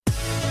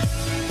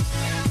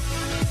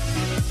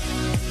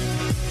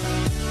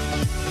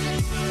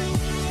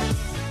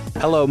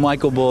Hello,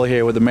 Michael Bull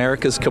here with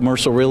America's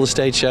Commercial Real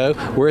Estate Show.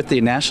 We're at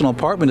the National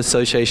Apartment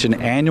Association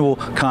annual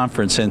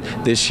conference, and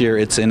this year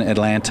it's in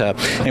Atlanta.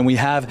 And we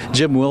have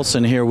Jim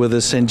Wilson here with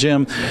us. And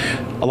Jim,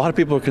 a lot of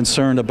people are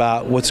concerned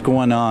about what's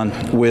going on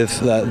with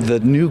the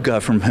new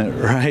government,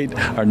 right?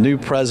 Our new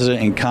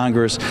president and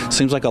Congress.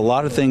 Seems like a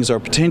lot of things are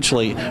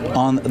potentially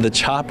on the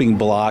chopping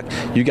block.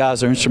 You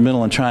guys are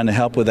instrumental in trying to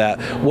help with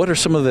that. What are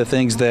some of the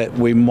things that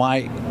we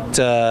might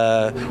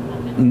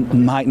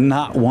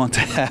not want to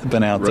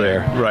happen out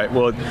there? Right.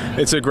 Well,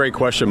 it's a great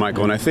question,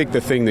 Michael. And I think the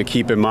thing to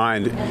keep in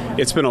mind,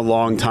 it's been a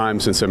long time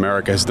since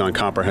America has done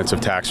comprehensive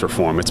tax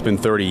reform. It's been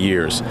 30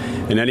 years.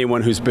 And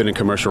anyone who's been in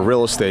commercial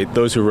real estate,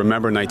 those who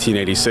remember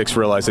 1986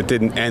 realize it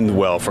didn't end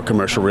well for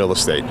commercial real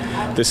estate.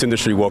 This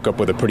industry woke up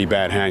with a pretty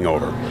bad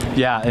hangover.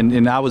 Yeah,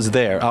 and I was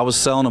there. I was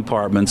selling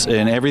apartments,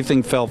 and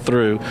everything fell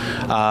through.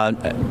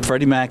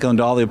 Freddie Mac owned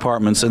all the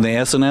apartments, and the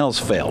S&Ls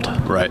failed.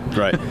 Right.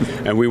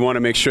 And we want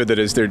to make sure that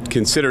as they're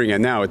considering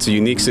it now, it's a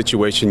unique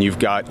situation. You've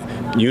got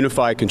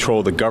unified control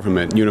of the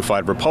government,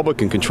 unified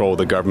Republican control of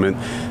the government.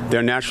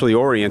 They're naturally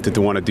oriented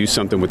to want to do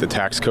something with the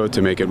tax code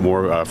to make it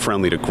more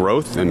friendly to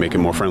growth and make it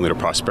more friendly to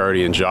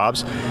prosperity and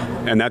jobs.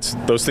 And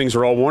those things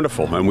are all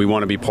wonderful, and we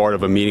want to be part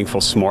of a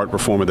meaningful, smart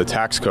reform of the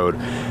tax code.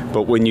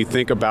 But when you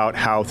think about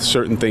how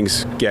certain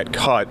things get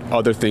cut,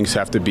 other things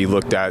have to be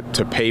looked at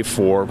to pay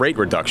for rate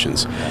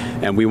reductions.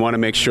 And we want to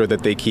make sure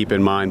that they keep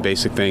in mind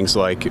basic things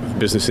like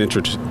business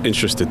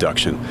interest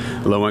deduction,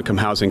 low-income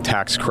housing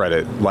tax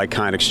credit,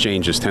 like-kind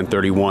exchanges,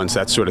 1031s,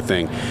 that sort of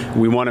thing.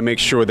 We want to make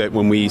sure that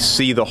when we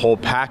see the whole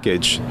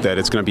package, that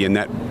it's going to be a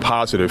net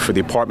positive for the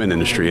apartment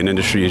industry. An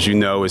industry, as you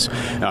know, is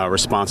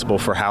responsible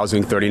for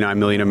housing 39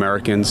 million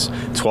Americans,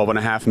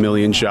 12.5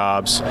 million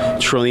jobs,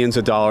 trillions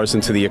of dollars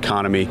into the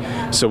economy.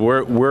 So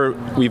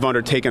we've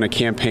undertaken a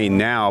campaign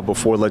now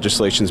before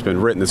legislation's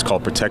been written. It's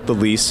called Protect the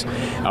Lease.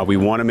 We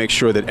want to make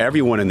sure that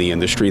everyone in the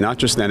industry, not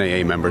just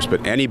NAA members,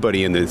 but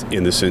anybody in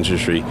this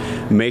industry,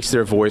 makes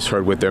their voice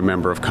heard with their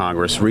member of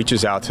Congress,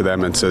 reaches out to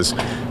them and says,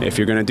 if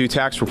you're going to do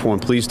tax reform,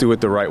 please do it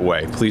the right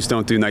way. Please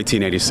don't do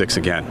 1986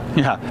 again.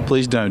 Yeah,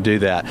 please don't do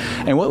that.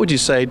 And what would you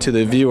say to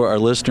the viewer or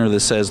listener that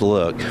says,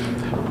 look,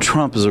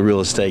 Trump is a real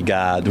estate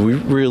guy. Do we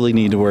really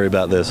need to worry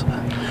about this?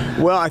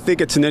 Well, I think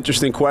it's an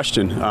interesting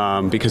question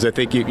because I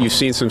think you've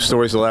seen some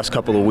stories the last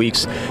couple of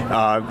weeks.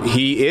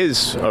 He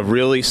is a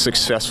really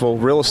successful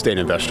real estate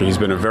investor. He's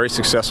been a very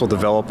successful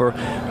developer.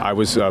 I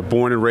was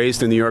born and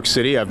raised in New York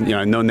City. I've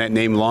known that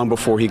name long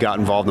before he got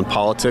involved in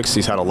politics.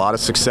 He's had a lot of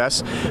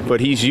success, but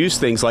he's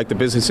used things like the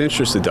business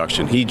interest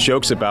deduction. He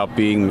jokes about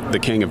being the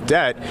king of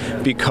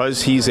debt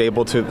because he's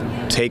able to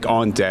take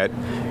on debt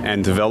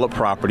and develop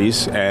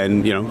properties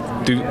and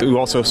do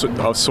all sorts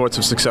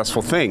of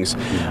successful things.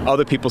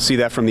 Other people see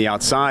that from the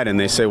outside and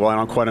they say, well, I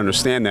don't quite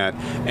understand that.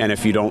 And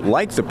if you don't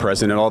like the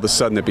president, all of a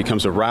sudden it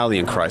becomes a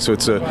rallying cry. So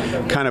it's a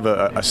kind of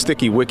a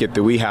sticky wicket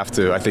that we have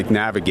to, I think,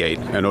 navigate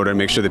in order to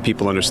make sure that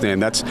people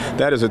understand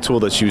that is a tool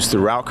that's used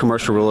throughout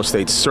commercial real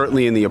estate,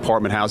 certainly in the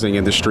apartment housing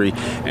industry.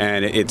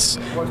 And it's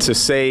to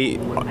say,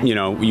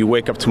 you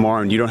wake up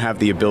tomorrow and you don't have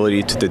the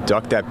ability to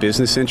deduct that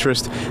business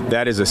interest,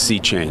 that is a sea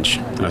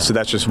change. So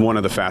that's just one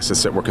of the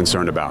facets that we're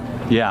concerned about.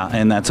 Yeah,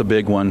 and that's a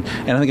big one.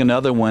 And I think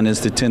another one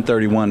is the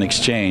 1031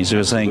 exchange.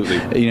 They're saying,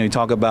 you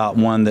talk about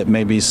one that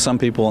maybe some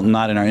people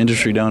not in our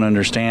industry don't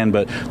understand,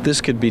 but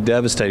this could be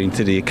devastating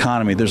to the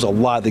economy. There's a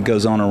lot that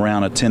goes on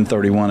around a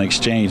 1031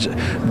 exchange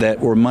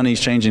where money's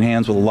changing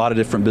hands with a lot of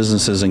different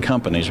businesses and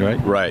companies, right?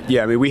 Right.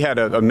 Yeah. I mean, we had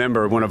a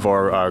member, one of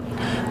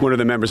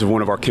the members of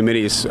one of our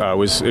committees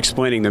was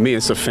explaining to me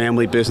it's a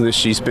family business.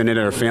 She's been in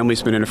it. Her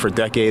family's been in it for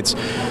decades.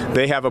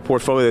 They have a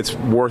portfolio that's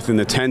worth in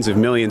the tens of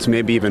millions,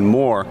 maybe even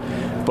more,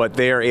 but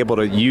they are able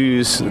to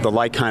use the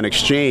like-kind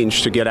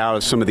exchange to get out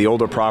of some of the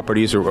older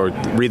properties or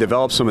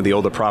redevelop some of the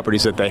older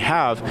properties that they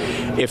have.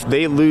 If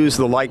they lose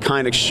the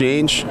like-kind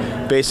exchange,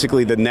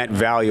 basically the net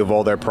value of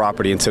all their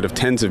property instead of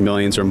tens of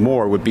millions or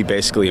more would be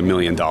basically $1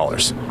 million.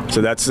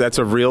 So that's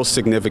a real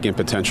significant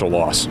potential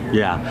loss.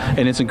 Yeah,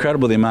 and it's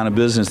incredible the amount of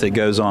business that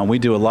goes on. We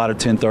do a lot of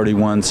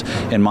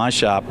 1031s in my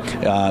shop.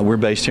 We're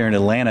based here in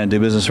Atlanta and do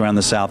business around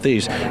the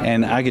Southeast.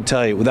 And I could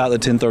tell you, without the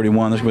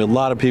 1031, there's going to be a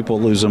lot of people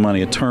losing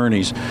money.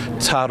 Attorneys,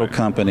 title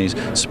companies,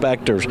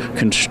 inspectors,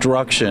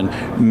 construction,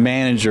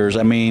 managers.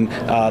 I mean,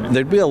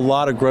 there'd be a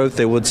lot of growth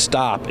that would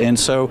stop. And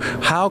so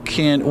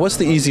what's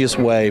the easiest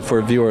way for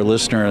a viewer or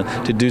listener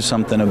to do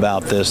something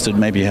about this to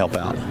maybe help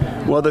out?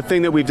 Well, the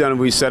thing that we've done,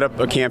 we set up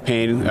a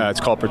campaign. It's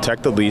called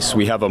Protect the Lease.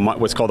 We have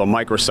what's called a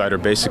microsite, or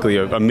basically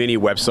a mini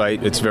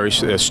website. It's very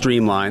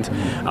streamlined,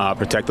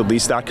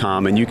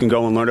 protectthelease.com, and you can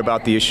go and learn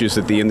about the issues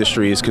that the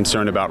industry is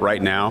concerned about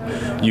right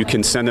now. You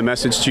can send a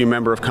message to your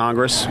member of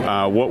Congress.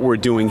 What we're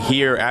doing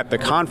here at the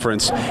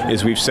conference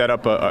is we've set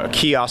up a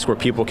kiosk where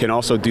people can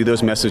also do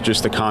those messages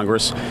to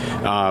Congress.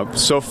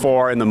 So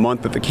far in the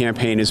month that the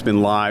campaign has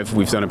been live,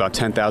 we've done about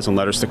 10,000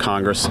 letters to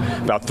Congress.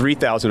 About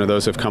 3,000 of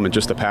those have come in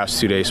just the past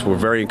 2 days, so we're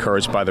very encouraged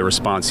encouraged by the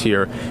response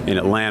here in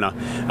Atlanta.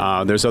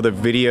 There's other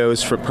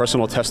videos for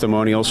personal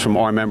testimonials from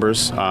our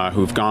members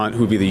who've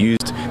either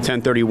used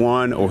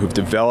 1031 or who've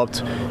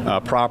developed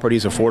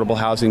properties, affordable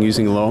housing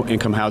using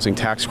low-income housing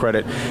tax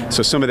credit.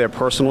 So some of their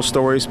personal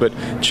stories, but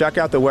check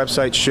out the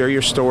website, share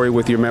your story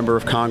with your member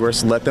of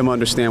Congress, let them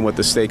understand what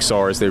the stakes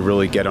are as they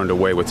really get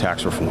underway with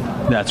tax reform.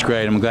 That's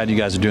great. I'm glad you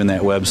guys are doing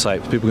that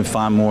website. People can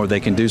find more, they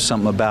can do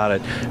something about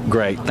it.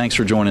 Great. Thanks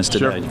for joining us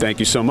today. Sure. Thank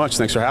you so much.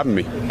 Thanks for having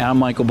me. I'm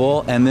Michael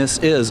Bull, and this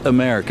is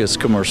America's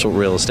Commercial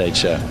Real Estate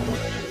Show.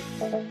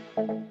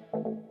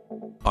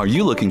 Are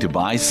you looking to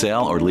buy,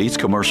 sell, or lease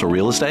commercial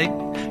real estate?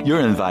 You're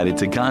invited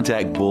to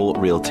contact Bull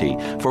Realty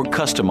for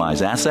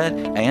customized asset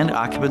and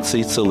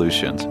occupancy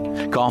solutions.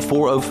 Call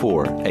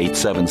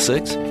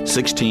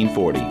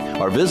 404-876-1640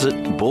 or visit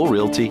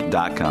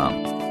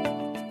bullrealty.com.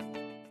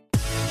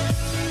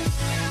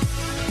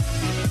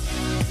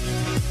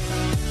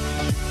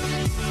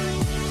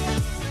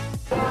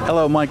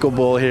 Hello, Michael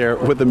Bull here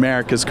with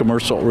America's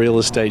Commercial Real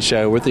Estate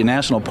Show. We're at the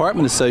National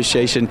Apartment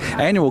Association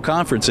annual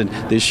conference, and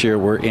this year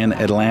we're in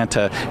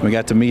Atlanta. We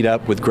got to meet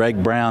up with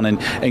Greg Brown.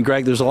 And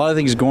Greg, there's a lot of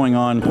things going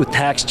on with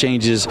tax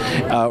changes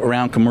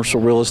around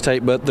commercial real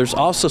estate, but there's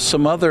also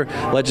some other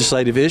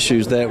legislative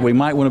issues that we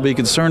might want to be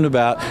concerned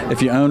about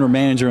if you own or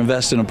manage or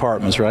invest in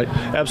apartments, right?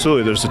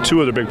 Absolutely. There's the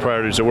two other big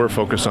priorities that we're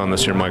focused on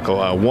this year,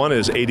 Michael. One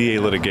is ADA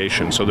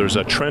litigation. So there's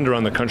a trend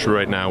around the country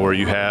right now where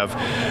you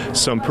have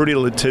some pretty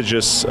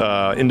litigious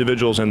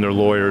individuals and their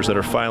lawyers that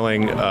are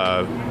filing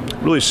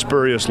really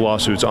spurious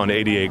lawsuits on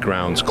ADA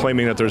grounds,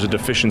 claiming that there's a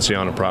deficiency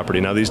on a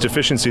property. Now, these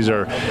deficiencies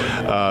are,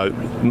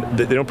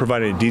 they don't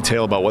provide any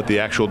detail about what the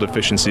actual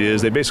deficiency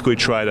is. They basically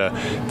try to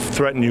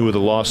threaten you with a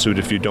lawsuit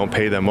if you don't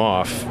pay them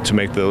off and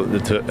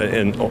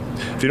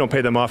if you don't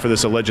pay them off for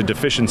this alleged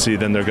deficiency,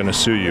 then they're going to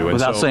sue you.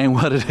 Without saying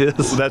what it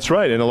is. That's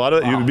right. And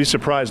you'd be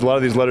surprised, a lot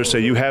of these letters say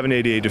you have an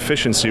ADA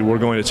deficiency, we're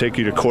going to take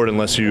you to court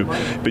but you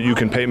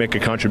can make a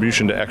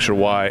contribution to X or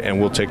Y and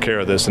we'll take care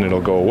of this and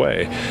it'll go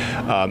away.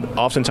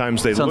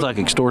 Oftentimes they sounds like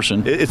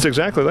extortion. It's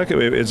exactly like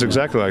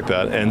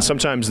that. And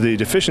sometimes the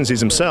deficiencies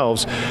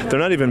themselves, they're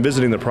not even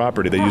visiting the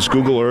property. They use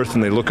Google Earth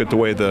and they look at the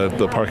way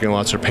the parking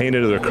lots are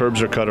painted or their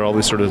curbs are cut or all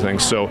these sort of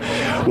things. So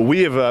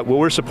what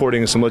we're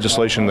supporting is some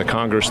legislation in the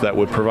Congress that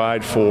would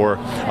provide for a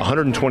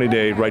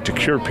 120-day right to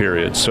cure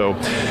period. So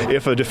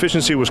if a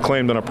deficiency was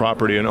claimed on a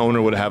property, an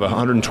owner would have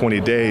 120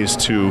 days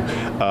to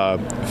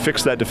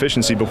fix that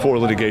deficiency before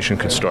litigation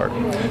could start.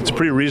 It's a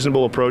pretty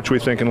reasonable approach, we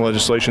think, in the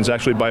legislation. It's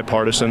actually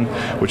bipartisan,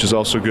 which is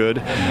also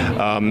good.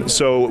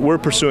 So we're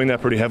pursuing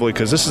that pretty heavily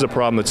because this is a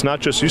problem that's not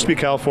just used to be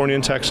California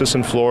and Texas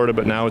and Florida,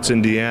 but now it's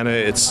Indiana,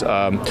 it's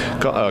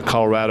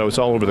Colorado, it's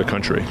all over the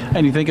country.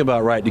 And you think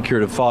about right to cure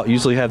default, you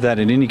usually have that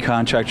in any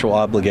contractual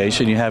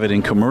obligation. You have it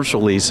in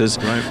commercial leases.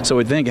 Right. So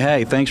we think,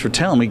 hey, thanks for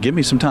telling me, give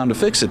me some time to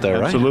fix it there,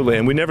 right? Absolutely,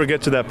 and we never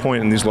get to that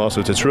point in these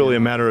lawsuits. It's really a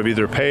matter of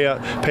either pay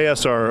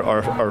us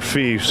our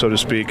fee, so to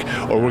speak,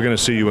 or we're going to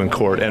sue you in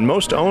court. And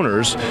most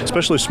owners,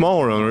 especially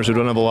smaller owners who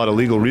don't have a lot of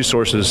legal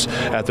resources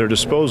at their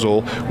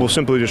disposal, will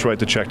simply just write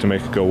the check to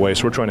make it go away.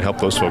 So we're trying to help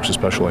those folks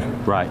especially.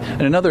 Right.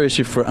 And another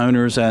issue for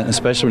owners,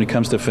 especially when it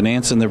comes to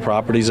financing their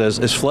properties,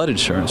 is flood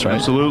insurance, right?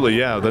 Absolutely,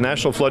 yeah. The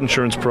National Flood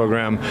Insurance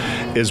Program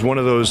is one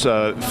of those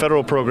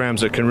federal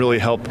programs that can really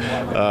help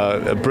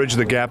bridge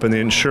the gap in the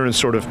insurance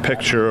sort of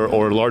picture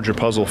or larger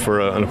puzzle for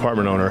an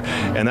apartment owner.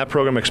 And that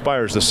program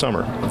expires this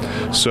summer.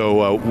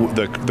 So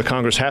the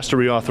Congress has to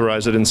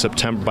reauthorize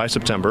it by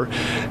September.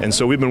 And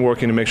so we've been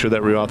working to make sure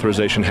that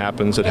reauthorization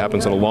happens. It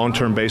happens on a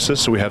long-term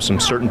basis, so we have some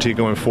certainty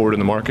going forward in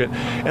the market.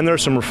 And there are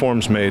some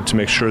reforms made to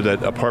make sure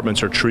that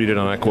apartments are treated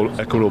on an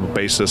equitable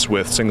basis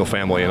with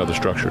single-family and other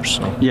structures.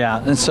 So.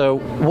 Yeah, and so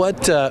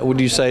what would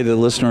you say to the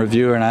listener or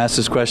viewer, and I asked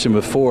this question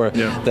before,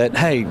 that,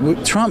 hey,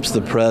 Trump's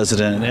the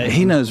president,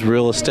 he knows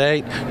real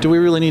estate, do we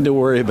really need to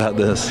worry about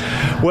this?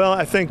 Well,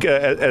 I think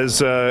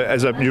as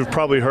you've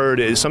probably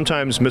heard,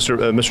 sometimes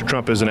Mr.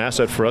 Trump is an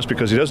asset for us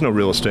because he does know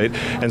real estate,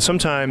 and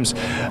sometimes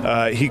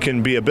he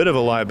can be a bit of a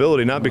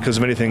liability, not because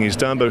of anything he's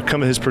done, but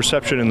because of his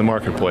perception in the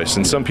marketplace.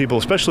 And some people,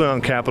 especially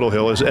on Capitol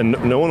Hill, and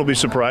no one will be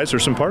surprised,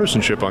 there's some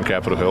partisanship on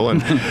Capitol Hill,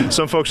 and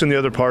some folks in the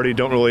other party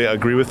don't really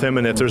agree with him,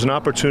 and if there's an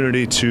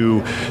opportunity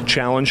to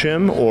challenge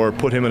him or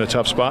put him in a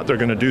tough spot, they're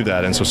going to do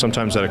that, and so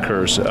sometimes that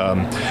occurs.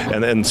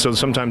 And so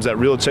sometimes that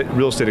real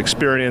estate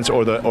experience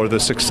or the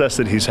success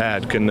that he's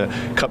had can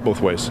cut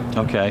both ways.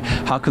 Okay.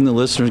 How can the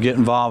listeners get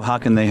involved? How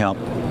can they help?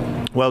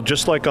 Well,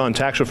 just like on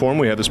tax reform,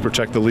 we have this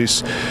Protect the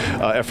Lease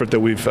effort that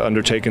we've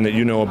undertaken that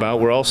you know about.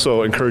 We're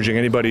also encouraging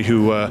anybody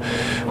who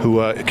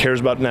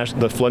cares about the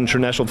National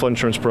Flood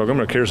Insurance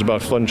Program or cares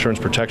about flood insurance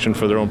protection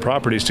for their own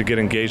properties to get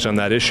engaged on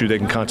that issue. They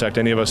can contact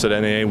any of us at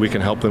NAA. We can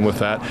help them with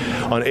that.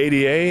 On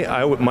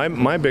ADA,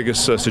 my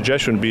biggest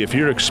suggestion would be if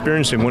you're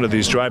experiencing one of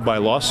these drive-by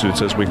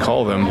lawsuits, as we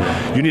call them,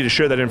 you need to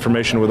share that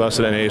information with us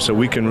at NAA so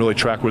we can really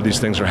track where these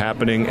things are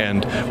happening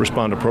and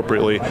respond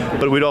appropriately.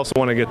 But we'd also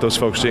want to get those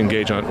folks to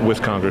engage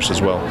with Congress as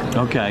as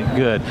well. Okay,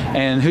 good.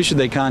 And who should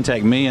they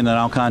contact? Me, and then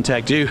I'll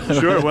contact you?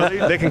 Sure. Well,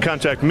 they can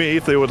contact me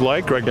if they would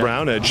like. Greg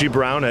Brown at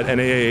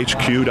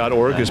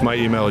gbrown@naahq.org is my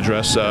email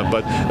address.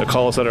 But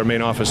call us at our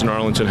main office in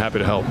Arlington. Happy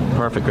to help.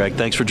 Perfect, Greg.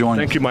 Thanks for joining.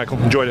 Thank you,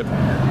 Michael. Enjoyed it.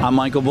 I'm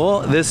Michael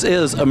Bull. This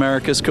is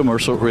America's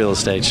Commercial Real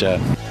Estate Show.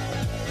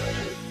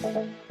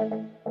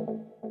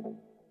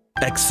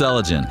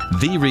 Xceligent,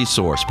 the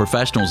resource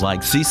professionals like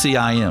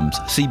CCIMs,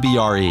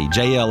 CBRE,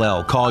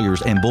 JLL,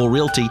 Colliers, and Bull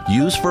Realty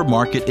use for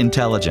market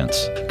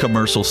intelligence.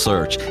 Commercial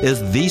Search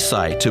is the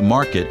site to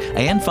market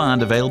and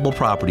find available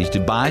properties to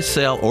buy,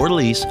 sell, or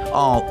lease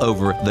all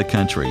over the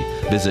country.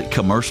 Visit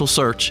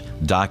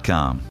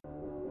commercialsearch.com.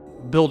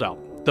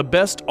 BuildOut, the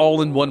best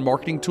all-in-one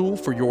marketing tool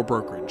for your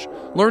brokerage.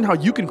 Learn how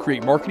you can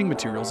create marketing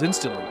materials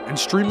instantly and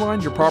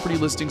streamline your property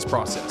listings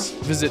process.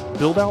 Visit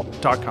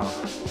buildout.com.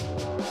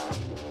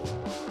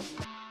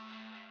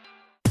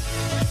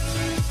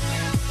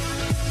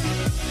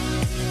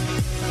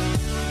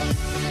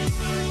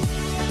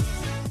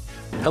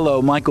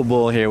 Hello, Michael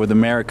Bull here with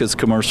America's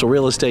Commercial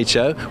Real Estate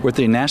Show. We're at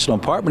the National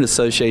Apartment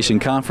Association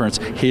Conference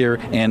here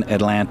in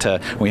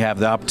Atlanta. We have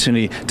the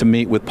opportunity to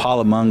meet with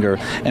Paula Munger.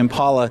 And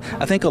Paula,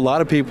 I think a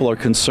lot of people are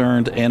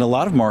concerned in a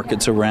lot of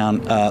markets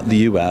around the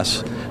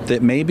U.S.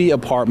 that maybe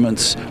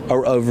apartments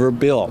are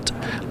overbuilt.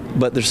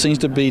 But there seems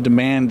to be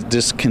demand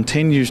just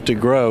continues to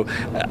grow.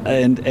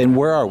 And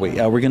where are we?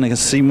 Are we going to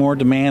see more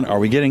demand? Are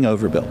we getting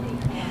overbuilt?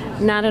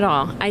 Not at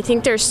all. I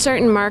think there's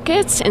certain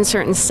markets and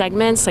certain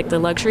segments, like the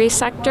luxury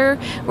sector,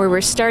 where we're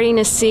starting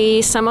to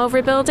see some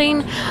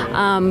overbuilding.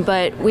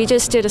 But we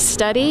just did a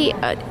study,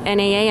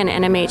 NAA and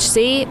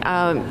NMHC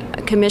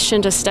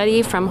commissioned a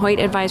study from Hoyt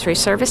Advisory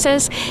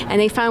Services, and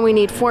they found we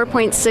need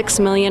 4.6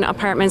 million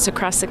apartments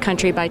across the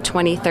country by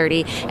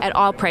 2030 at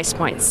all price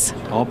points.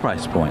 All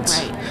price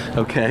points. Right.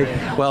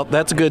 Okay. Well,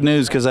 that's good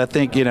news because I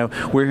think,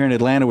 we're here in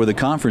Atlanta where the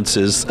conference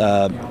is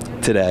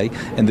today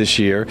and this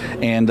year,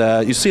 and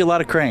you see a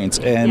lot of cranes,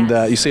 and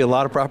Yes. you see a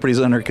lot of properties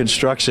under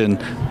construction.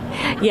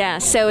 Yeah,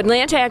 so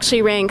Atlanta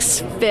actually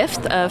ranks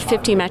 5th of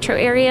 50 metro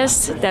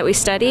areas that we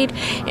studied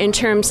in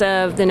terms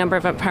of the number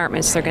of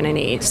apartments they're going to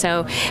need.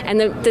 So, and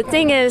the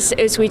thing is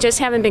we just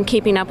haven't been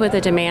keeping up with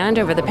the demand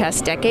over the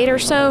past decade or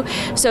so.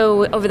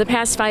 So over the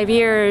past 5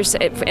 years,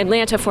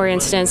 Atlanta, for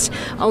instance,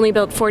 only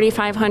built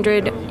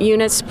 4,500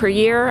 units per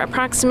year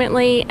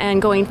approximately,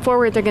 and going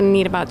forward, they're going to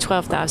need about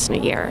 12,000 a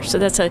year. So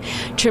that's a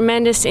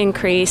tremendous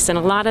increase, and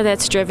a lot of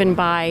that's driven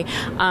by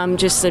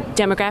just the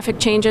demographic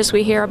changes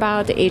we hear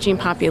about, the aging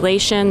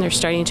population. They're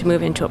starting to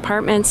move into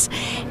apartments.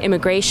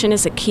 Immigration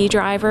is a key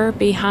driver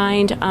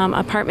behind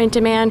apartment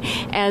demand,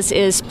 as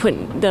is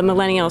the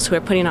millennials who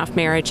are putting off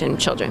marriage and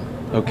children.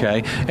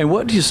 Okay. And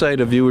what do you say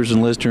to viewers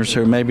and listeners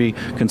who are maybe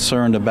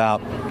concerned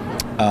about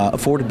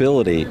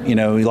affordability?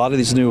 A lot of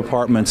these new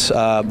apartments,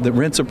 the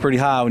rents are pretty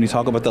high when you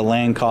talk about the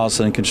land costs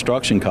and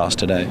construction costs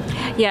today.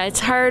 Yeah, it's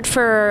hard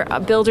for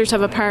builders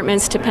of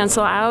apartments to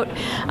pencil out.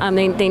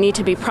 They need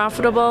to be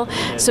profitable.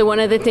 So one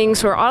of the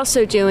things we're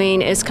also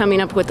doing is coming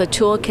up with a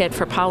toolkit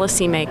for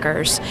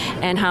policymakers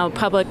and how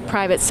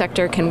public-private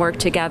sector can work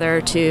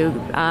together to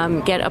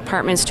get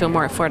apartments to a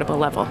more affordable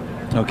level.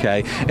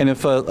 Okay, and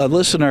if a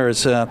listener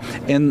is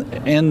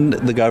in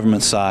the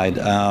government side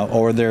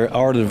or they're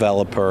a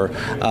developer,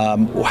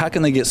 how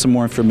can they get some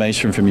more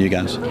information from you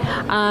guys?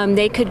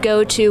 They could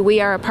go to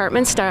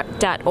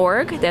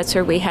weareapartments.org. That's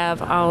where we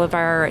have all of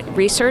our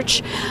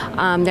research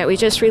that we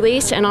just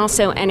released, and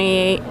also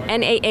naahq.org,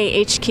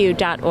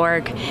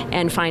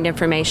 and find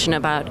information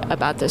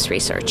about this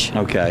research.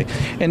 Okay,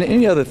 and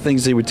any other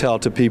things you would tell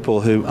to people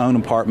who own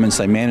apartments,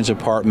 they manage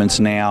apartments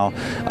now,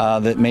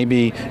 that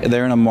maybe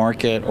they're in a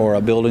market or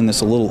a building that's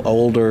a little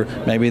older,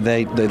 maybe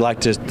they'd like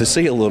to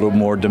see a little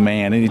more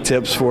demand. Any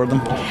tips for them?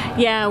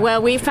 Yeah,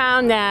 well, we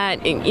found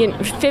that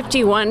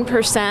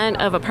 51%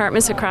 of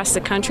apartments across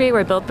the country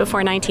were built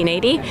before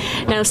 1980.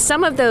 Now,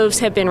 some of those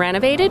have been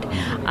renovated,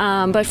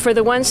 but for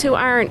the ones who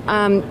aren't,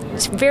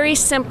 very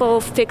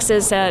simple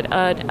fixes that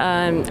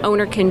an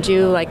owner can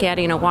do, like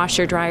adding a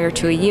washer dryer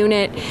to a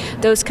unit,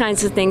 those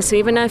kinds of things. So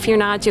even if you're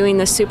not doing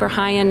the super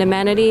high-end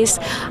amenities,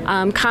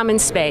 common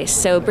space,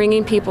 so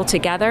bringing people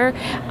together.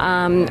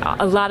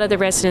 A lot of the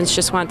residents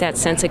just want that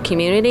sense of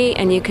community,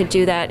 and you could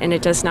do that, and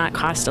it does not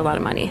cost a lot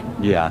of money.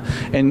 Yeah,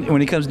 and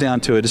when it comes down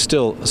to it, it's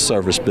still a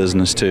service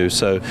business too,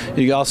 so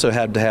you also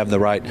have to have the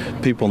right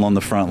people on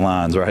the front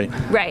lines, right?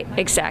 Right,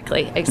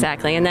 exactly,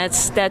 and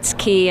that's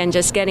key, and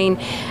just getting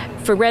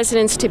for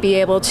residents to be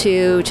able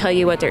to tell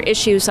you what their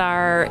issues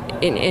are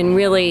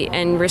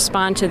and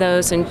respond to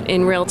those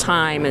in real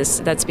time,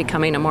 that's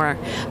becoming a more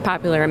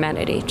popular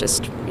amenity.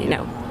 Just,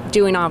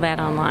 doing all that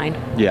online.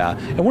 Yeah,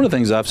 and one of the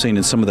things I've seen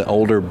in some of the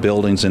older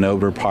buildings and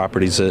older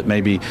properties that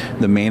maybe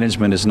the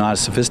management is not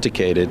as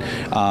sophisticated,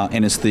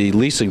 and it's the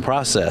leasing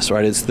process,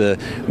 right? It's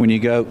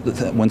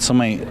when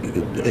somebody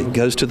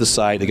goes to the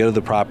site, they go to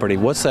the property.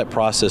 What's that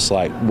process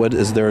like?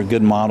 Is there a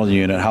good model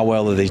unit? How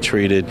well are they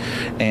treated?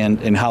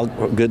 And how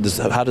does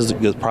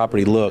the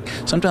property look?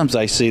 Sometimes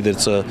I see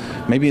that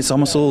maybe it's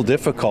almost a little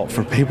difficult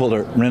for people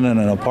to rent in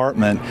an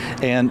apartment,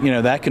 and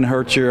that can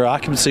hurt your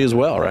occupancy as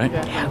well, right?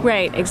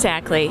 Right,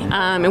 exactly.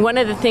 And one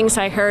of the things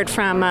I heard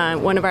from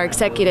one of our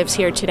executives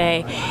here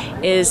today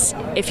is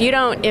if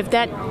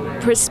that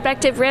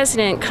prospective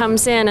resident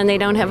comes in and they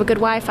don't have a good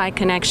Wi-Fi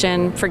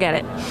connection, forget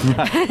it.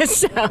 Right.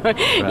 So,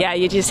 yeah,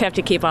 you just have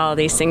to keep all of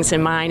these things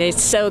in mind.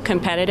 It's so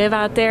competitive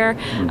out there,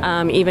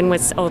 even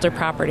with older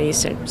properties.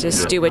 So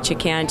just do what you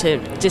can to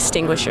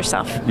distinguish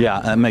yourself. Yeah,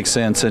 that makes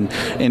sense.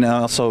 And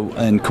also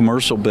in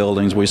commercial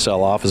buildings, we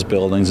sell office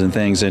buildings and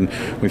things, and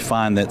we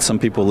find that some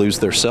people lose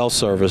their cell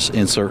service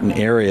in certain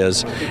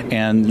areas,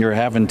 and you're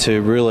having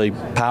to really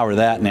power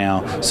that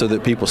now so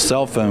that people's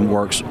cell phone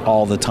works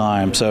all the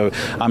time. So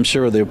I'm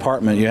sure the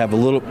apartment, you have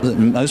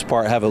most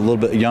part have a little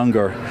bit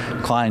younger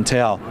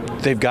clientele.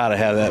 They've got to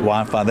have that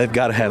Wi-Fi. They've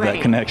got to have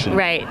that connection.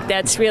 Right.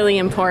 That's really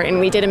important.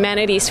 We did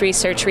amenities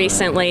research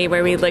recently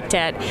where we looked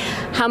at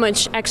how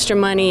much extra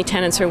money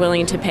tenants are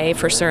willing to pay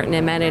for certain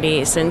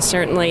amenities, and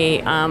certainly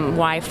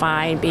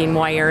Wi-Fi, being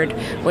wired,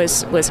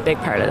 was a big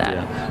part of that.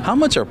 Yeah. How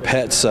much are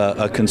pets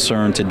a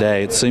concern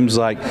today? It seems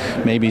like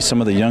maybe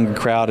some of the younger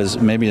crowd is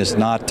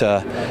not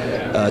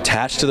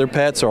attached to their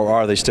pets, or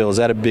are they still? Is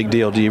that a big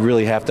deal? Do you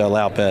really have to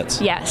allow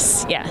pets?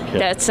 Yes. Yeah.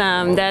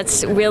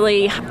 That's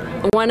really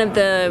one of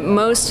the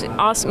most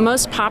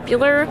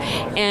popular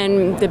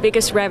and the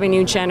biggest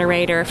revenue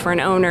generator for an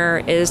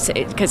owner, is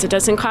because it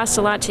doesn't cost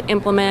a lot to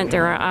implement.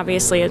 There are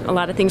obviously a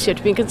lot of things you have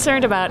to be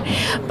concerned about,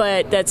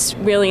 but that's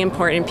really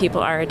important.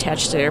 People are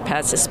attached to their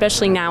pets,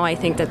 especially now. I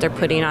think that they're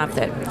putting off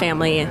that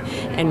family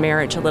and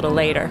marriage a little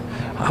later.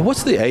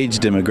 What's the age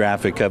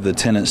demographic of the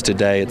tenants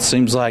today? It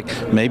seems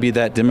like maybe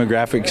that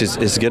demographic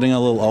is getting a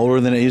little older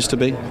than it used to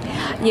be.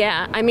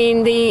 Yeah, I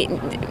mean,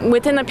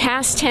 within the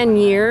past 10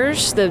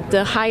 years,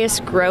 the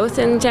highest growth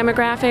in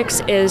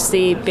demographics is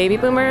the baby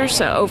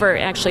boomers, over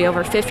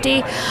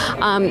 50.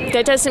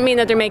 That doesn't mean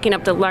that they're making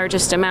up the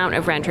largest amount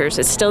of renters.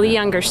 It's still the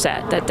younger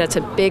set. That's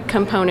a big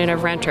component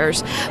of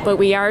renters. But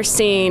we are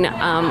seeing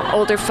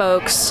older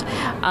folks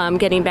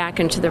getting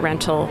back into the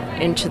rental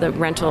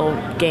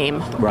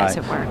game, as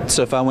it were.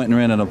 So if I went and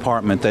rented an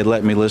apartment, they'd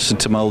let me listen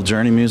to my old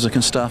Journey music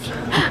and stuff?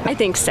 I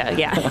think so,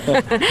 yeah.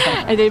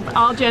 And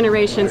all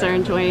generations are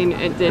enjoying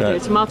it.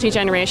 There's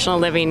multi-generational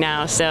living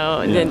now.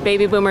 So the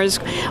baby boomers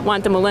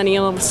want the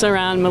millennials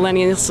around,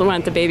 millennials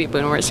want the baby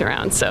boomers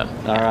around. So.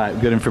 All right,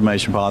 good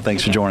information, Paula.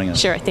 Thanks for joining us.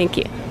 Sure, thank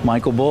you.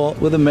 Michael Bull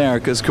with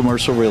America's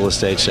Commercial Real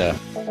Estate Show.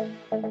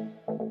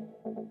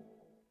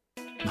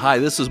 Hi,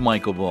 this is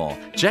Michael Bull.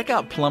 Check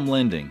out Plum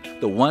Lending,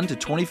 the $1 to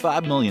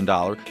 $25 million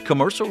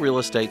commercial real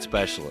estate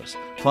specialist.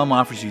 Plum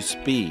offers you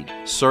speed,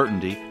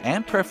 certainty,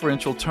 and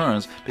preferential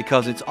terms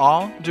because it's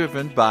all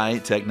driven by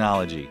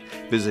technology.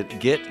 Visit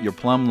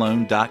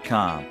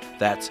getyourplumloan.com.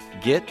 That's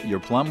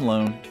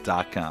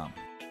getyourplumloan.com.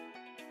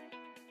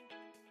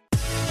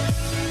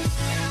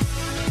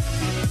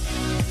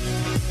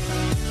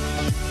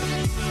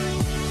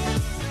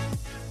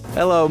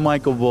 Hello,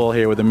 Michael Bull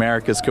here with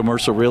America's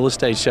Commercial Real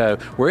Estate Show.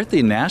 We're at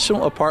the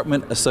National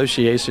Apartment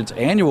Association's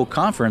annual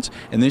conference,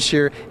 and this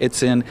year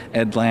it's in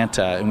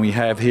Atlanta. And we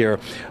have here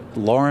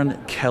Lauren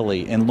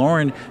Kelly. And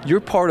Lauren, you're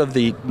part of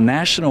the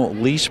National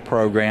Lease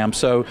Program.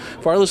 So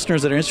for our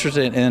listeners that are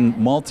interested in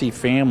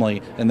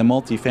multifamily and the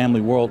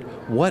multifamily world,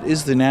 what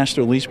is the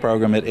National Lease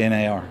Program at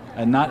NAR?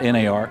 Not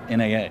NAR,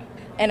 NAA.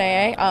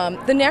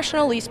 NAA. The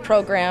National Lease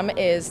Program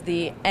is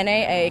the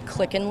NAA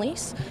Click and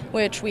Lease,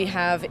 which we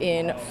have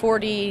in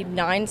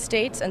 49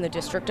 states and the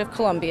District of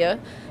Columbia,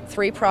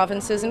 3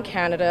 provinces in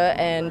Canada,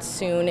 and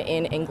soon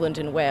in England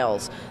and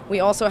Wales. We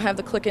also have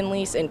the Click and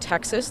Lease in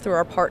Texas through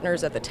our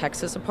partners at the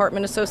Texas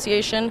Apartment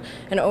Association,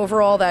 and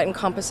overall that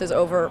encompasses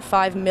over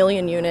 5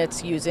 million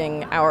units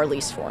using our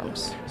lease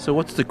forms. So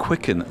what's the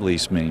Quick and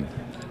Lease mean?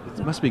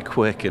 It must be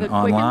quick and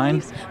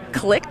online.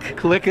 Click.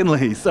 Click and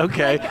lease.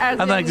 Okay.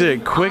 I'm not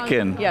saying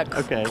quicken.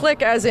 Okay.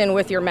 Click as in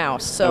with your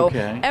mouse. So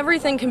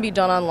everything can be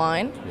done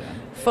online. Yeah.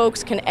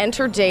 Folks can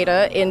enter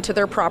data into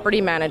their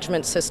property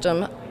management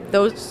system.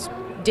 Those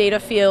data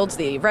fields,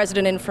 the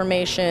resident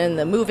information,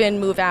 the move-in,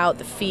 move-out,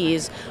 the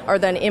fees, are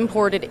then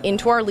imported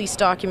into our lease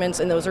documents,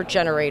 and those are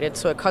generated,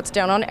 so it cuts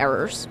down on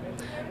errors.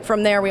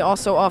 From there, we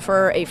also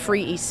offer a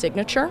free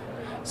e-signature.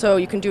 So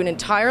you can do an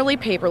entirely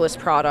paperless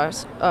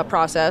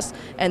process,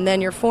 and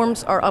then your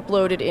forms are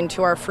uploaded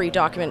into our free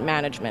document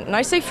management. And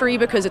I say free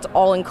because it's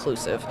all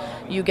inclusive.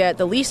 You get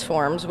the lease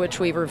forms, which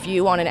we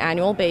review on an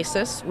annual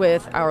basis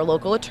with our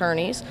local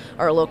attorneys,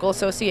 our local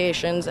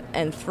associations,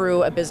 and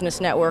through a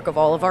business network of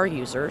all of our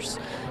users.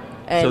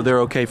 And so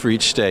they're okay for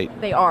each state?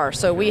 They are.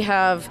 So we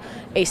have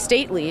a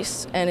state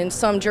lease, and in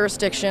some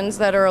jurisdictions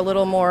that are a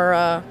little more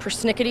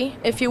persnickety,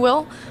 if you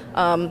will,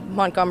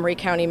 Montgomery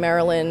County,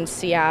 Maryland,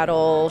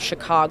 Seattle,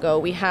 Chicago,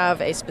 we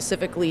have a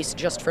specific lease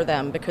just for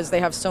them because they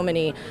have so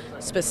many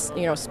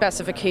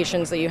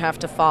specifications that you have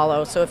to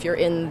follow. So if you're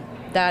in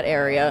that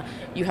area,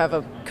 you have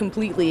a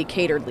completely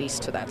catered lease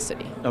to that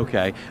city.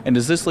 Okay. And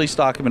does this lease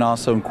document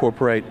also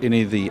incorporate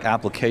any of the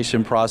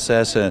application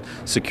process,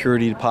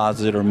 security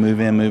deposit or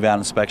move-in, move-out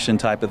inspection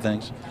type of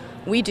things?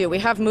 We do. We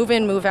have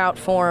move-in, move-out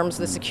forms.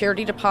 The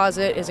security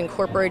deposit is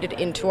incorporated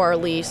into our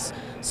lease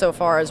so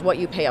far as what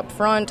you pay up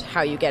front,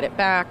 how you get it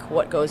back,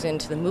 what goes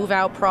into the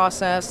move-out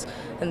process,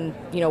 and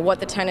what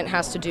the tenant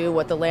has to do,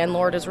 what the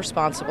landlord is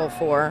responsible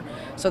for,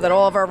 so that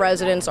all of our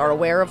residents are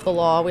aware of the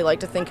law. We like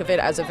to think of it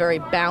as a very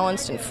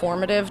balanced,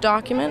 informative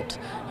document,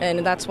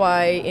 and that's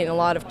why in a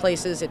lot of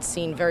places it's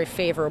seen very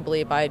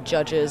favorably by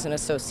judges and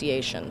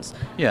associations.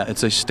 Yeah,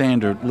 it's a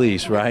standard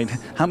lease, right?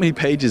 How many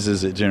pages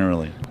is it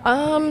generally?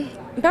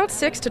 About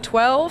 6 to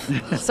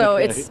 12, so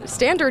Okay. It's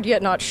standard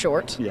yet not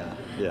short. Yeah.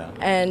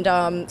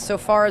 And so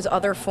far as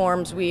other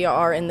forms, we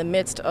are in the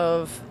midst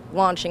of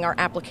launching our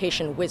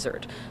application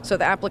wizard. So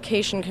the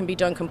application can be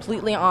done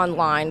completely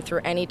online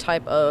through any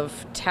type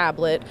of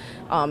tablet,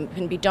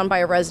 can be done by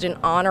a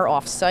resident on or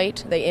off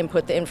site. They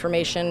input the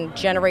information,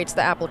 generates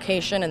the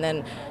application, and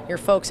then your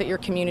folks at your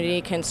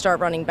community can start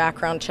running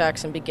background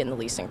checks and begin the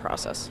leasing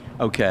process.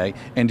 Okay.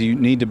 And do you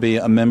need to be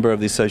a member of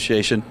the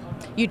association?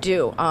 You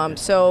do.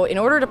 So in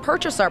order to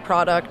purchase our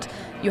product,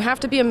 you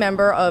have to be a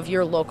member of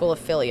your local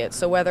affiliate.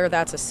 So whether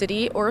that's a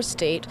city or a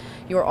state,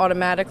 you are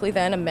automatically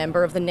then a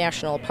member of the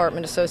National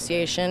Apartment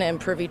Association and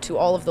privy to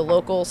all of the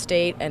local,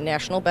 state, and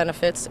national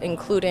benefits,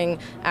 including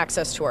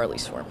access to our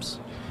lease forms.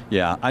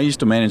 Yeah, I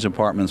used to manage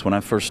apartments when I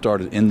first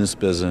started in this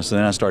business, and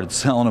then I started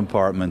selling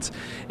apartments.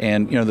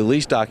 And, the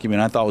lease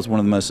document I thought was one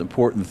of the most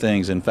important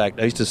things. In fact,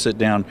 I used to sit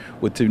down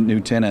with two new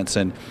tenants,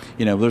 and,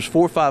 there's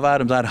 4 or 5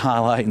 items I'd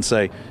highlight and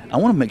say, I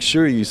want to make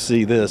sure you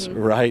see this,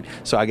 right?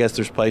 So I guess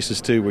there's places,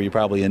 too, where you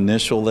probably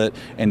initial it,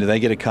 and do they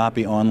get a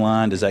copy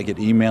online? Does that get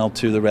emailed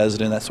to the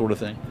resident, that sort of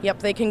thing? Yep,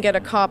 they can get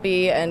a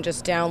copy and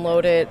just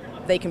download it.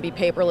 They can be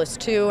paperless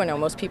too. I know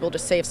most people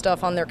just save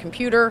stuff on their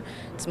computer.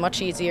 It's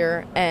much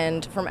easier.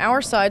 And from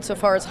our side, so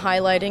far as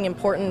highlighting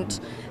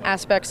important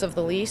aspects of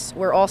the lease,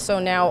 we're also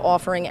now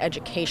offering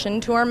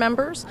education to our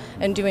members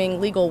and doing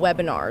legal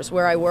webinars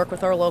where I work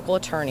with our local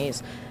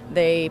attorneys.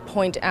 They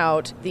point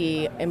out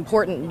the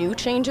important new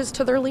changes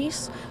to their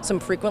lease,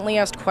 some frequently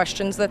asked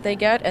questions that they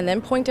get, and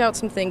then point out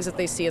some things that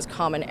they see as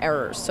common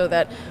errors so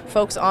that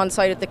folks on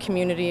site at the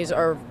communities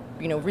are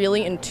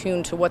really in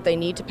tune to what they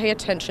need to pay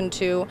attention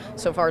to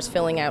so far as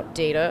filling out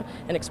data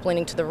and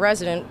explaining to the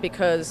resident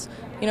because,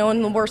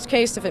 in the worst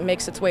case, if it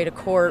makes its way to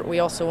court, we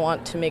also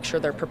want to make sure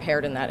they're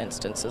prepared in that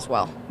instance as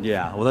well.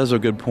 Yeah, well, those are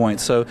good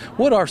points. So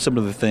what are some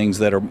of the things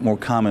that are more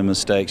common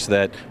mistakes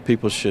that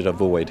people should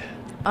avoid?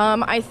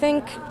 I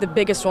think the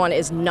biggest one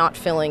is not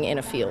filling in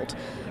a field.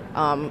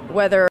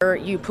 Whether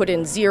you put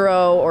in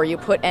 0 or you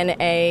put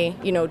NA,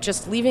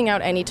 just leaving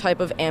out any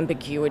type of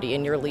ambiguity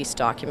in your lease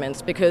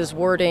documents because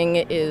wording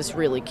is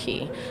really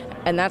key.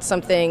 And that's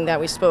something that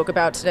we spoke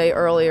about today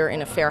earlier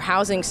in a fair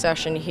housing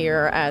session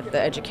here at the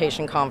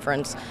education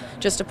conference,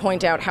 just to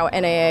point out how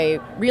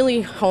NAA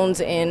really hones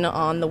in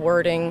on the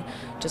wording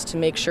just to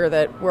make sure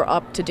that we're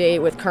up to date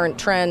with current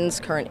trends,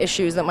 current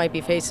issues that might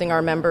be facing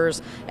our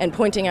members, and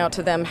pointing out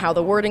to them how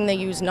the wording they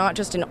use, not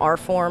just in our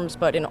forms,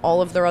 but in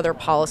all of their other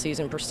policies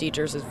and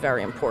procedures is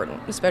very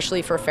important,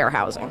 especially for fair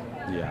housing.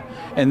 Yeah,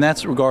 and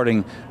that's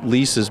regarding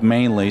leases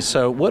mainly.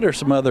 So what are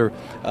some other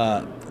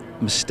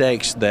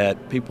mistakes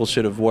that people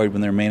should avoid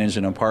when they're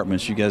managing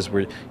apartments? You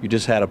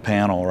just had a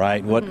panel,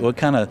 right? What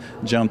kind of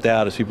jumped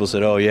out as people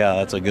said, oh yeah,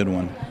 that's a good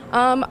one?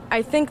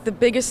 I think the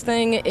biggest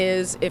thing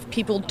is if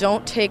people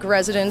don't take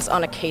residents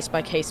on a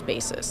case-by-case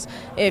basis.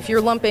 If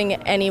you're lumping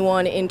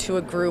anyone into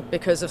a group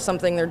because of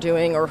something they're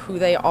doing or who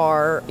they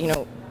are,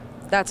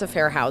 that's a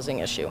fair housing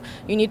issue.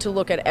 You need to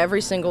look at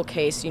every single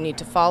case. You need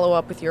to follow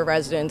up with your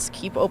residents,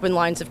 keep open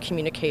lines of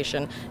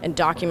communication, and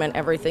document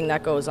everything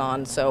that goes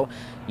on. So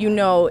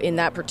in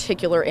that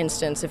particular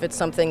instance if it's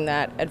something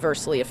that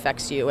adversely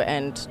affects you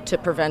and to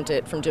prevent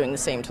it from doing the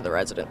same to the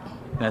resident.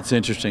 That's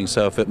interesting.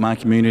 So if at my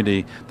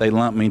community they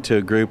lump me to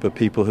a group of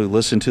people who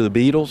listen to the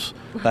Beatles,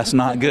 that's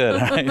not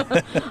good,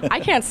 right? I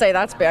can't say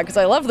that's bad because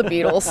I love the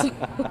Beatles.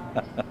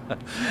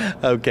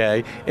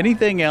 Okay.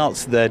 Anything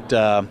else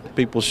that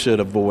people should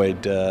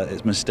avoid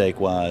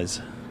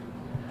mistake-wise?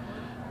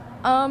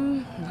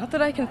 Not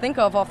that I can think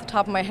of off the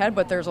top of my head,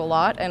 but there's a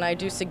lot, and I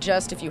do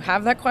suggest if you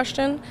have that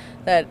question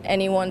that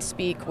anyone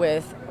speak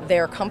with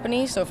their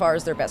company so far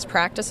as their best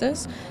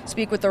practices,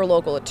 speak with their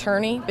local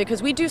attorney,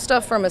 because we do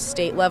stuff from a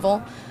state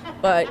level,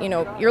 but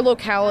your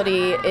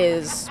locality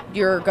is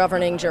your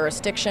governing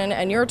jurisdiction,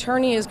 and your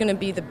attorney is going to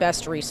be the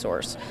best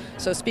resource.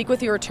 So speak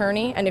with your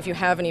attorney, and if you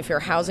have any fair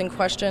housing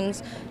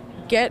questions,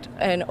 get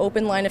an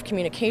open line of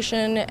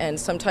communication and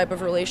some type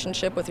of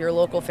relationship with your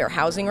local fair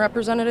housing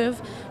representative,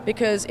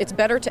 because it's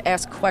better to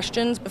ask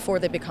questions before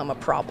they become a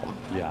problem.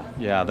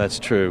 Yeah, that's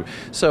true.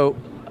 So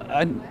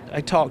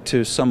I talked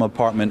to some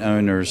apartment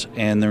owners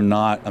and they're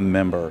not a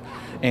member.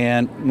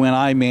 And when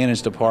I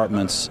managed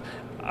apartments,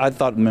 I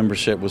thought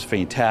membership was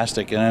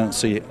fantastic, and I don't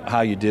see how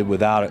you did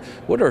without it.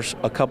 What are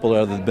a couple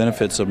of other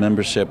benefits of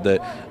membership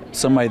that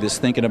somebody that's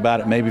thinking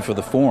about it maybe for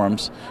the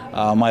forums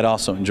might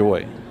also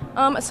enjoy?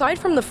 Aside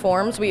from the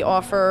forums, we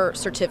offer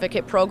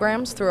certificate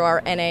programs through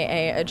our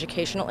NAA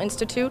Educational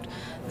Institute.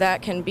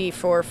 That can be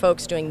for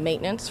folks doing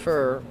maintenance,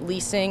 for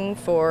leasing,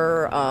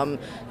 for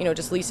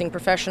just leasing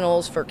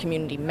professionals, for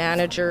community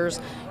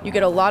managers. You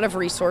get a lot of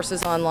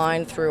resources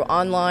online through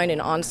online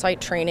and on-site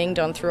training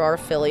done through our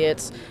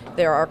affiliates.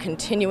 There are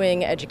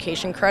continuing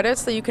education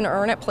credits that you can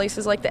earn at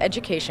places like the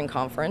Education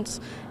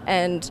Conference.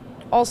 And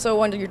also,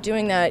 when you're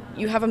doing that,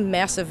 you have a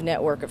massive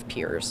network of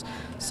peers.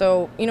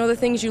 So, the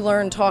things you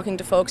learn talking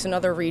to folks in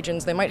other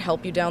regions, they might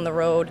help you down the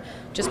road.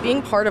 Just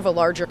being part of a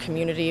larger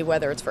community,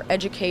 whether it's for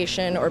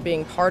education or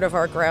being part of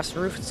our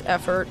grassroots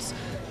efforts,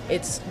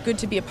 it's good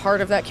to be a part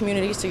of that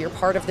community so you're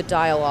part of the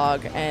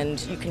dialogue and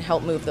you can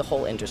help move the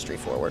whole industry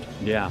forward.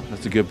 Yeah,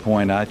 that's a good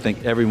point. I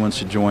think everyone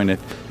should join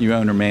if you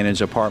own or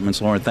manage apartments.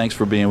 Lauren, thanks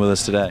for being with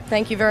us today.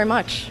 Thank you very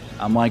much.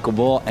 I'm Michael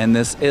Bull, and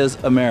this is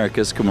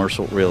America's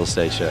Commercial Real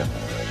Estate Show.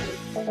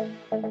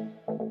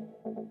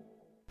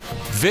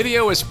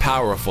 Video is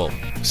powerful.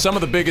 Some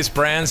of the biggest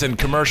brands in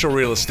commercial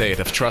real estate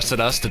have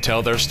trusted us to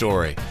tell their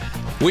story.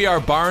 We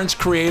are Barnes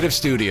Creative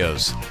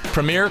Studios,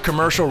 premier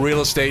commercial real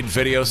estate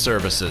video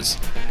services.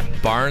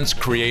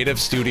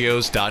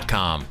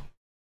 BarnesCreativeStudios.com.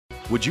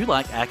 Would you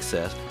like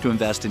access to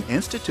invest in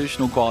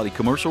institutional quality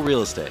commercial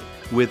real estate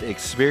with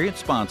experienced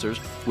sponsors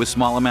with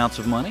small amounts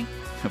of money?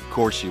 Of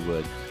course you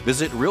would.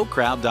 Visit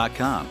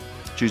RealCrowd.com.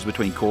 Choose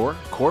between Core,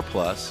 Core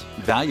Plus,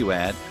 Value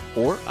Add,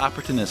 or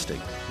Opportunistic.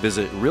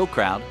 Visit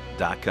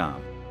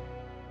RealCrowd.com.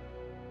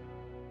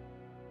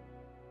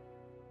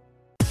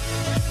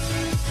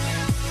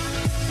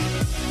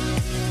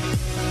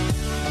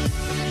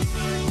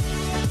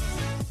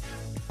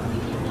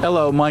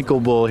 Hello, Michael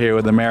Bull here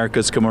with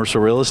America's Commercial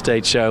Real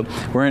Estate Show.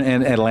 We're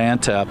in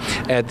Atlanta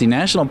at the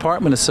National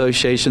Apartment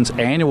Association's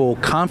annual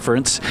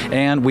conference,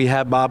 and we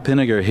have Bob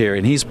Pinniger here,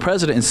 and he's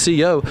president and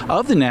CEO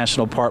of the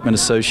National Apartment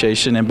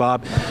Association. And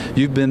Bob,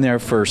 you've been there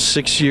for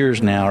 6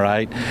 years now,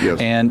 right? Yes.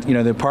 And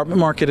the apartment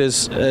market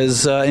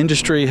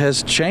industry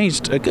has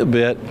changed a good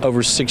bit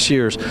over 6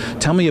 years.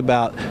 Tell me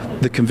about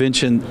the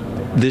convention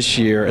this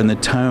year and the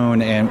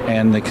tone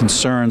and the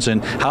concerns,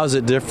 and how is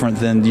it different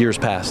than years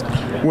past?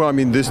 Well, I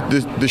mean,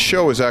 the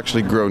show has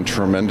actually grown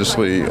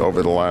tremendously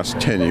over the last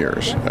 10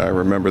 years. I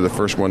remember the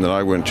first one that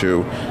I went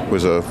to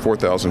was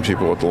 4,000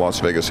 people at the Las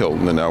Vegas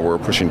Hilton, and now we're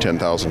pushing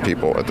 10,000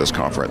 people at this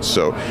conference.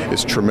 So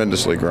it's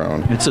tremendously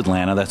grown. It's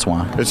Atlanta, that's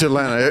why. It's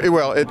Atlanta.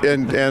 Well,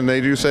 and they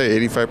do say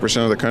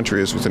 85% of the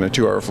country is within a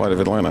 2-hour flight of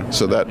Atlanta.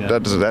 So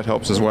that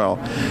helps as well.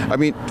 I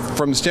mean,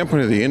 from the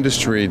standpoint of the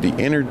industry, the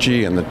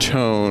energy and the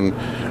tone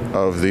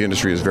of the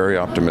industry is very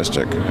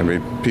optimistic. I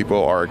mean,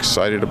 people are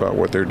excited about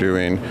what they're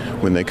doing.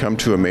 When they come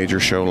to a major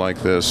show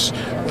like this,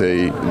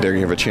 they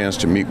have a chance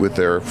to meet with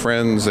their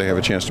friends, they have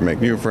a chance to make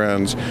new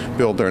friends,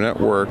 build their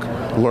network,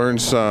 learn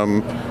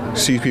some,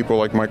 see people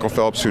like Michael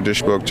Phelps, who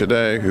spoke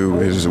today, who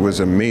was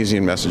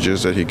amazing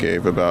messages that he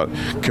gave about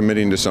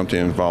committing to something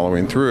and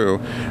following through.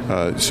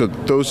 So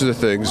those are the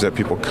things that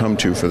people come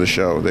to for the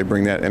show. They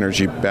bring that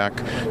energy back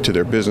to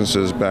their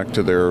businesses, back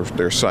to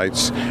their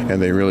sites,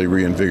 and they really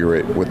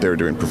reinvigorate what they're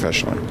doing professionally.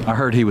 I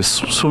heard he was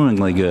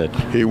swimmingly good.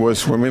 He was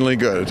swimmingly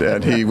good,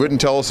 and he wouldn't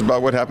tell us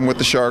about what happened with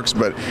the sharks,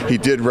 but he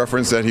did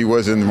reference that he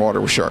was in the water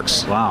with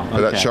sharks. Wow.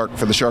 Okay.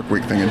 For the Shark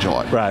Week thing in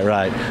July.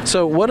 Right.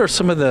 So what are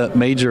some of the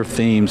major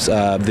themes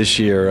this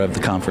year of the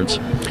conference?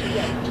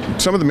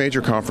 Some of the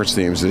major conference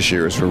themes this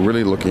year is we're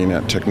really looking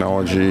at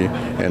technology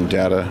and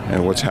data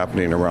and what's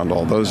happening around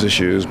all those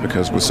issues,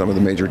 because with some of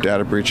the major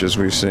data breaches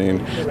we've seen,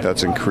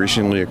 that's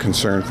increasingly a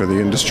concern for the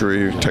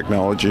industry,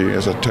 technology,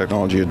 as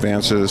technology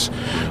advances.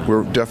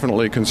 We're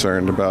definitely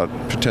concerned about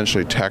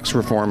potentially tax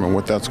reform and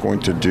what that's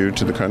going to do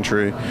to the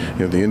country.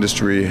 The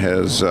industry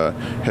has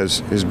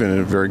been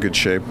in very good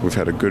shape. We've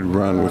had a good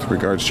run with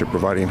regards to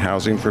providing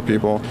housing for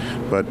people,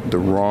 but the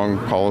wrong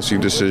policy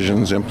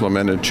decisions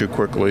implemented too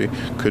quickly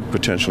could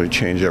potentially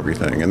change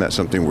everything, and that's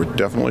something we're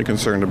definitely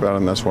concerned about,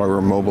 and that's why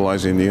we're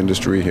mobilizing the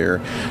industry here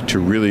to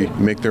really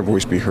make their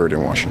voice be heard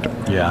in Washington.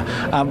 Yeah,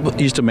 I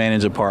used to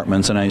manage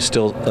apartments, and I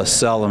still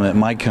sell them at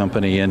my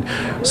company, and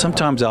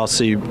sometimes I'll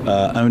see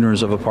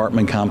owners of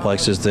apartment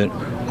complexes that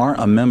aren't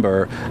a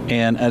member,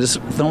 and I just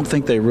don't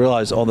think they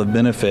realize all the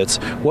benefits.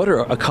 What are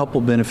a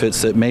couple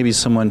benefits that maybe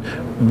someone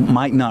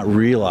might not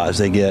realize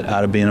they get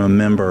out of being a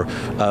member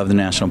of the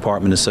National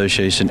Apartment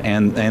Association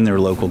and their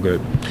local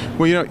group?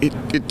 Well,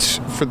 it's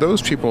for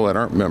those people that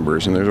aren't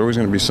members, and there's always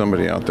going to be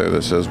somebody out there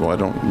that says, well, I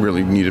don't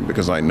really need it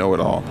because I know it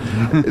all.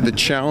 The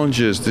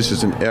challenge is this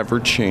is an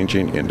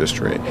ever-changing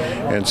industry.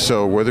 And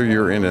so whether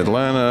you're in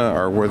Atlanta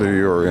or whether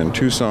you're in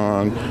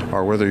Tucson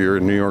or whether you're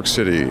in New York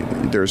City,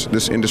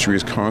 this industry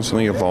is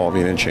constantly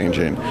evolving and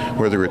changing,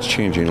 whether it's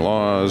changing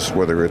laws,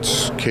 whether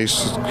it's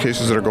cases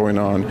that are going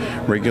on,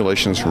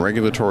 regulations from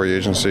regulatory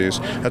agencies.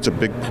 That's a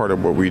big part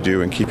of what we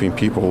do in keeping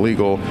people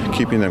legal,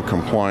 keeping them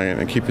compliant,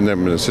 and keeping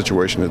them in a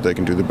situation that they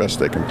can do the best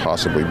they can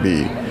possibly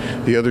be.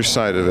 The other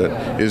side of it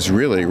is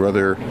really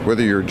whether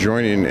you're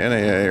joining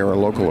NAA or a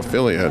local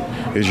affiliate,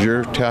 is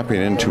you're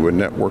tapping into a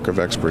network of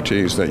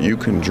expertise that you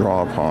can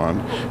draw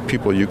upon,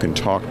 people you can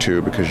talk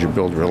to because you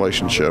build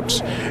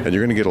relationships, and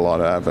you're going to get a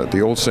lot out of it.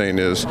 The old saying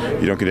is,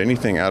 you don't get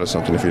anything out of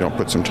something if you don't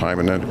put some time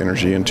and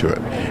energy into it.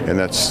 And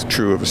that's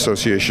true of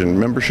association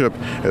membership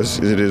as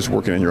it is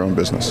working in your own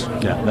business.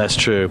 Yeah, that's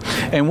true.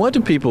 And what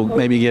do people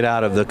maybe get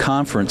out of the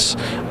conference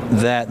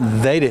that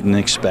they didn't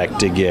expect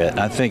to get?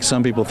 I think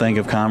some people think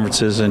of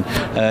conferences and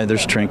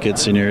there's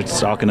trinkets and you're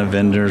talking to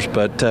vendors,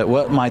 but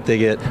what might they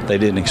get they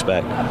didn't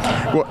expect?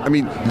 Well, I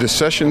mean, the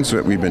sessions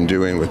that we've been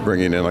doing with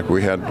bringing in, like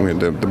we had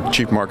the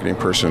chief marketing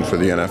person for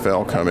the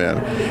NFL come in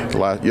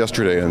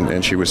yesterday,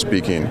 and she was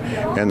speaking,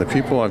 and the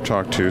people I've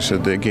talked to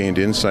said they gained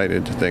insight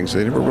into things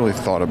they never really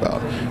thought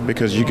about,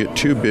 because you get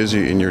too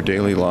busy in your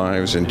daily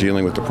lives and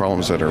dealing with the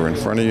problems that are in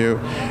front of you,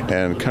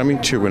 and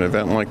coming to an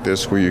event like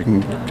this where you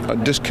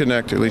can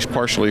disconnect at least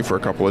partially for a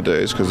couple of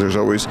days, because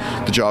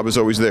the job is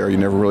always there, you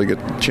never really get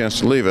a chance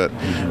to leave it,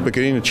 but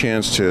getting a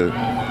chance to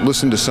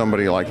listen to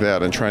somebody like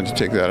that and trying to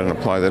take that and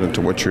apply that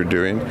into what you're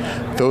doing,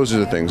 those are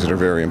the things that are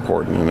very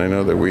important. And I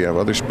know that we have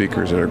other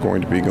speakers that are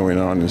going to be going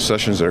on and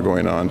sessions that are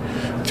going on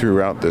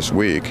throughout this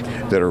week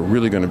that are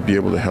really going to be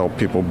able to help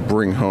people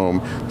bring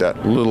home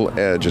that little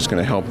edge that's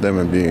going to help them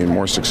in being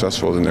more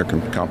successful than their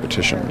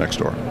competition next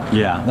door.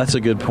 Yeah, that's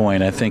a good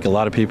point. I think a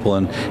lot of people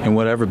in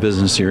whatever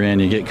business you're in,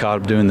 you get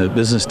caught up doing the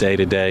business day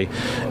to day,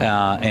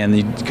 and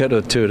you go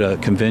to a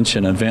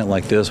convention event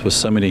like this with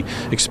so many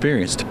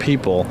experienced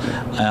people,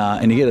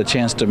 and you get a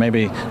chance to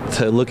maybe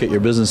to look at your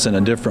business in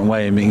a different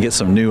way and get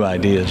some new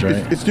ideas, right?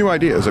 It's new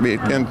ideas. I mean,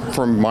 and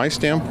from my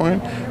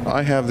standpoint,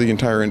 I have the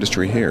entire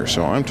industry here,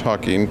 so I'm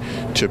talking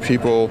to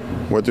people,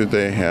 whether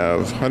they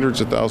have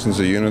hundreds of thousands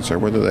of units or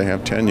whether they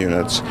have 10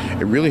 units,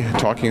 and really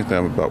talking to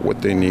them about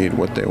what they need,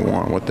 what they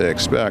want, what they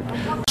expect,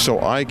 so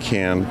I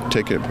can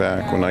take it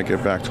back when I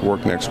get back to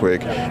work next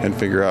week and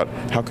figure out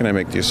how can I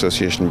make the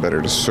association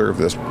better to serve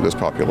this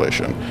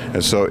population.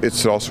 And so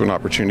it's also an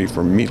opportunity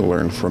for me to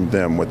learn from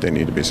them what they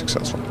need to be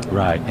successful.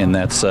 Right, and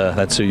that's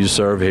who you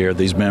serve here,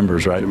 these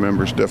members, right? The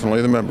members,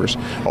 definitely the members.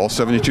 All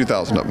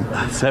 72,000 of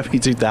them.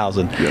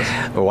 72,000.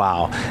 Yes.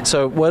 Wow.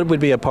 So what would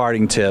be a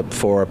parting tip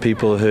for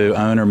people who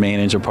own or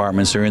manage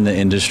apartments or in the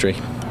industry?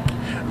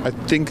 I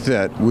think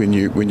that when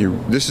you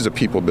this is a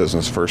people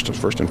business first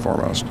and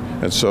foremost,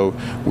 and so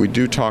we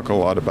do talk a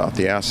lot about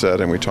the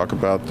asset, and we talk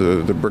about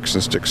the bricks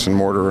and sticks and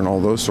mortar and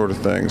all those sort of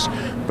things,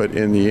 but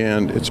in the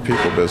end it's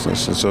people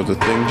business. And so the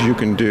things you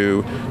can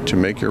do to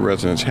make your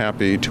residents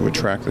happy, to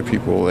attract the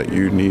people that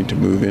you need to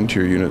move into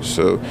your units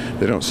so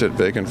they don't sit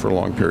vacant for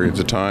long periods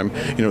of time,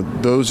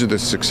 those are the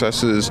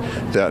successes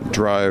that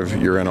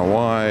drive your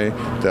NOI,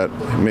 that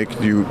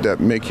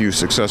make you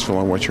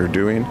successful in what you're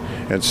doing.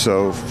 And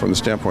so from the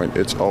standpoint,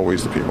 it's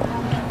always the people.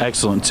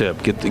 Excellent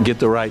tip. Get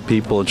the right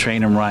people,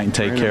 train them right, and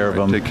take care of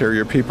them. Take care of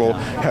your people,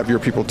 have your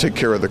people take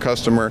care of the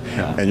customer,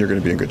 and you're going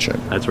to be in good shape.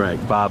 That's right.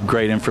 Bob,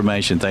 great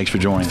information. Thanks for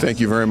joining us. Thank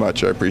you very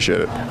much. I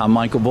appreciate it. I'm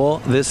Michael Bull.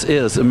 This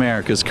is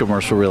America's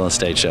Commercial Real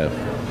Estate Show.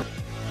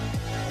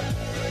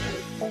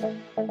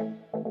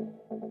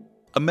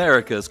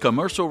 America's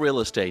Commercial Real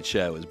Estate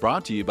Show is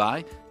brought to you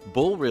by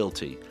Bull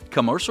Realty,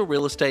 commercial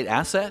real estate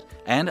asset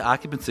and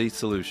occupancy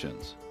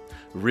solutions.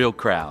 Real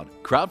Crowd,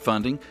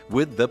 crowdfunding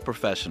with the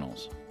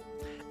professionals.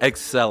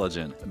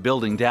 Xceligent,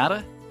 building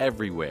data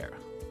everywhere.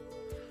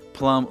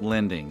 Plum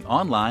Lending,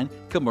 online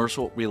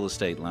commercial real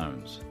estate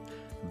loans.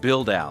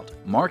 Build Out,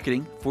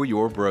 marketing for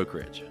your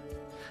brokerage.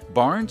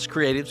 Barnes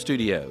Creative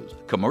Studios,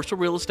 commercial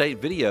real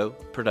estate video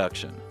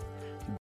production.